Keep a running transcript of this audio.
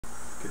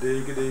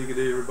Good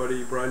day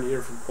everybody. Brian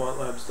here from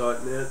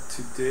quantlabs.net.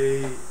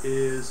 Today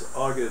is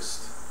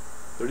August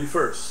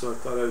 31st, so I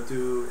thought I would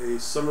do a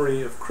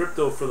summary of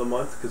crypto for the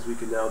month because we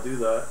can now do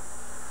that.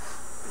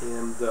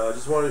 And I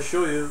just wanted to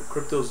show you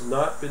crypto's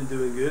not been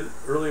doing good.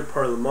 Earlier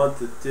part of the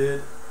month it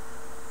did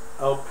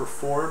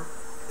outperform,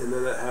 and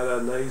then it had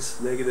a nice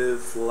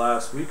negative for the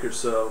last week or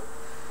so.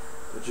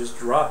 It just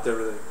dropped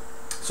everything.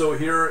 So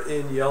here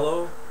in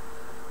yellow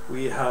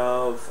we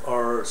have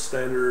our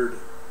standard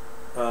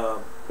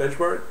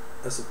benchmark,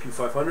 S&P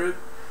 500.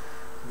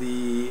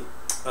 The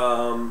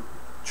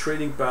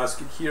trading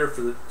basket here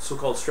for the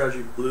so-called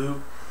strategy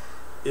blue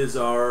is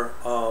our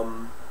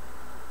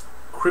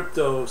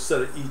crypto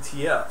set of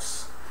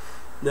ETFs.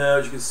 Now,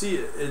 as you can see,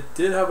 it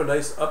did have a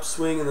nice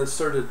upswing and then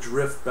started to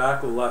drift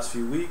back over the last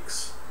few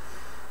weeks.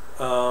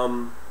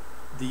 The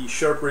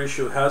Sharpe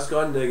ratio has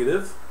gone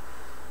negative.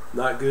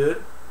 Not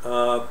good.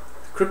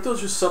 Crypto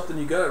is just something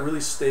you got to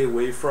really stay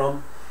away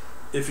from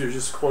if you're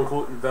just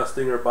quote-unquote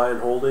investing or buy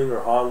and holding or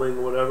hodling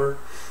or whatever.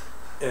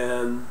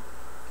 And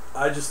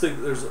I just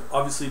think there's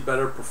obviously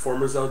better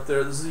performers out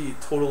there. This is the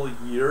total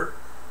year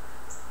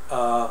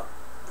for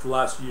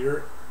last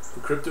year for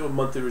crypto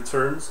monthly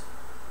returns.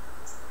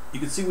 You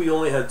can see we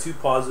only had 2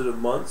 positive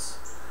months,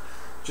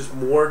 just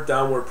more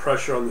downward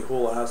pressure on the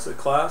whole asset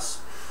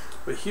class.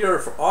 But here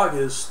for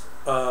August,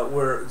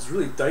 where it's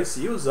really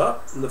dicey, it was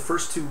up in the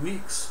first 2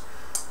 weeks,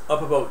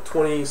 up about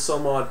 20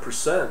 some odd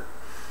percent.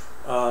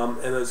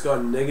 And it's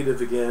gone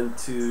negative again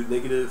to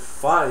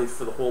 -5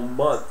 for the whole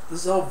month.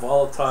 This is how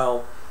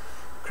volatile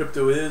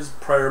crypto is.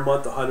 Prior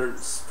month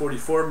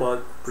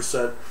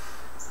 144%,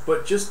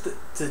 but just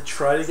to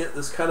try to get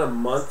this kind of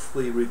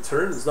monthly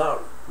return is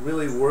not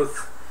really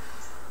worth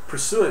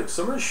pursuing.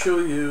 So I'm going to show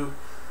you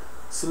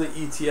some of the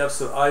ETFs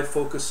that I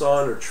focus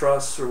on or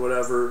trust or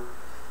whatever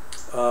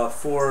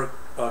for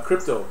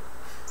crypto.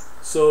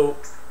 So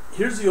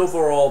here's the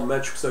overall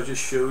metrics I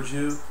just showed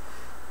you.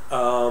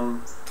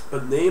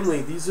 But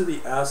namely, these are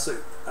the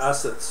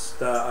assets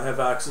that I have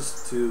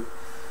access to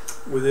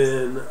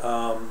within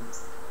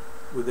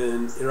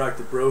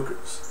Interactive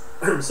Brokers.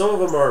 Some of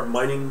them are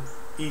mining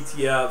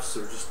ETFs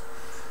or just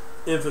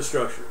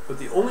infrastructure. But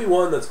the only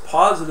one that's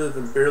positive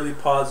and barely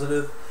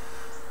positive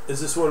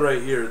is this one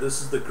right here.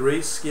 This is the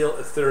Grayscale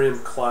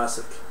Ethereum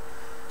Classic.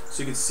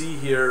 So you can see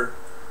here,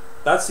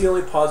 that's the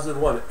only positive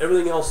one.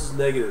 Everything else is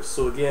negative.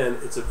 So again,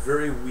 it's a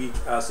very weak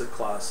asset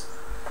class.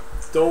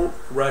 Don't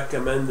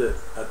recommend it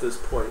at this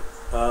point.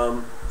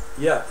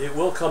 Yeah, it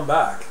will come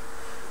back,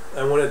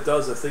 and when it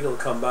does, I think it'll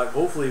come back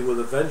hopefully with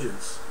a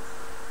vengeance.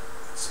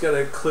 It's got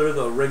to clear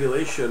the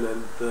regulation,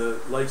 and the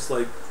likes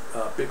like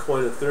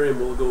Bitcoin and Ethereum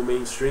will go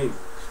mainstream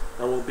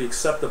and will be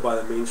accepted by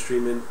the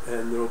mainstream, and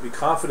there will be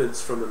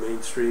confidence from the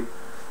mainstream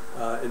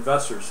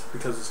investors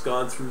because it's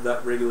gone through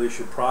that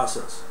regulation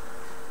process.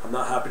 I'm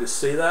not happy to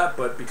say that,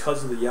 but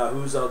because of the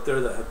yahoos out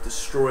there that have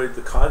destroyed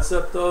the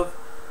concept of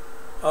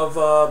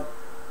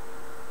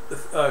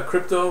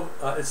crypto,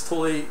 it's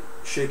totally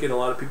shaken a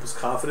lot of people's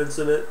confidence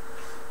in it.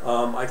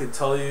 I can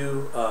tell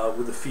you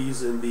with the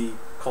fees in the,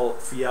 call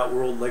it fiat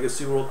world,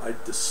 legacy world, I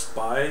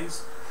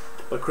despise.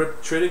 But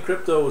trading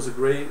crypto was a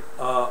great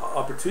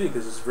opportunity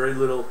because there's very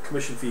little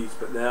commission fees.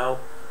 But now,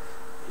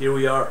 here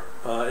we are.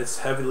 It's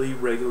heavily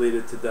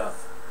regulated to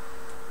death.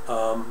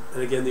 And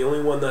again, the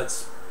only one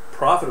that's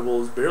profitable,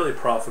 is barely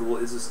profitable,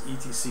 is this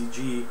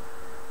ETCG,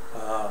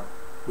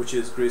 which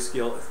is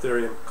Grayscale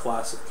Ethereum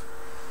Classic.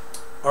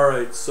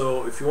 Alright,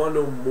 so if you want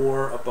to know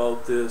more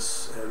about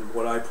this and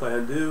what I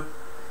plan to do,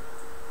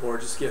 or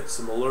just get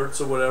some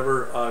alerts or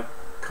whatever,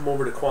 come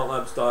over to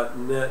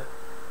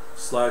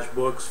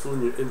quantlabs.net/books, fill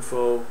in your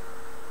info.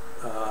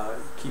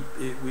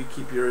 We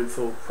keep your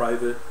info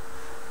private,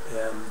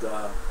 and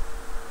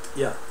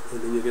yeah,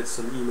 and then you get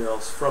some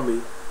emails from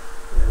me,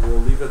 and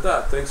we'll leave it at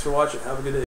that. Thanks for watching. Have a good day.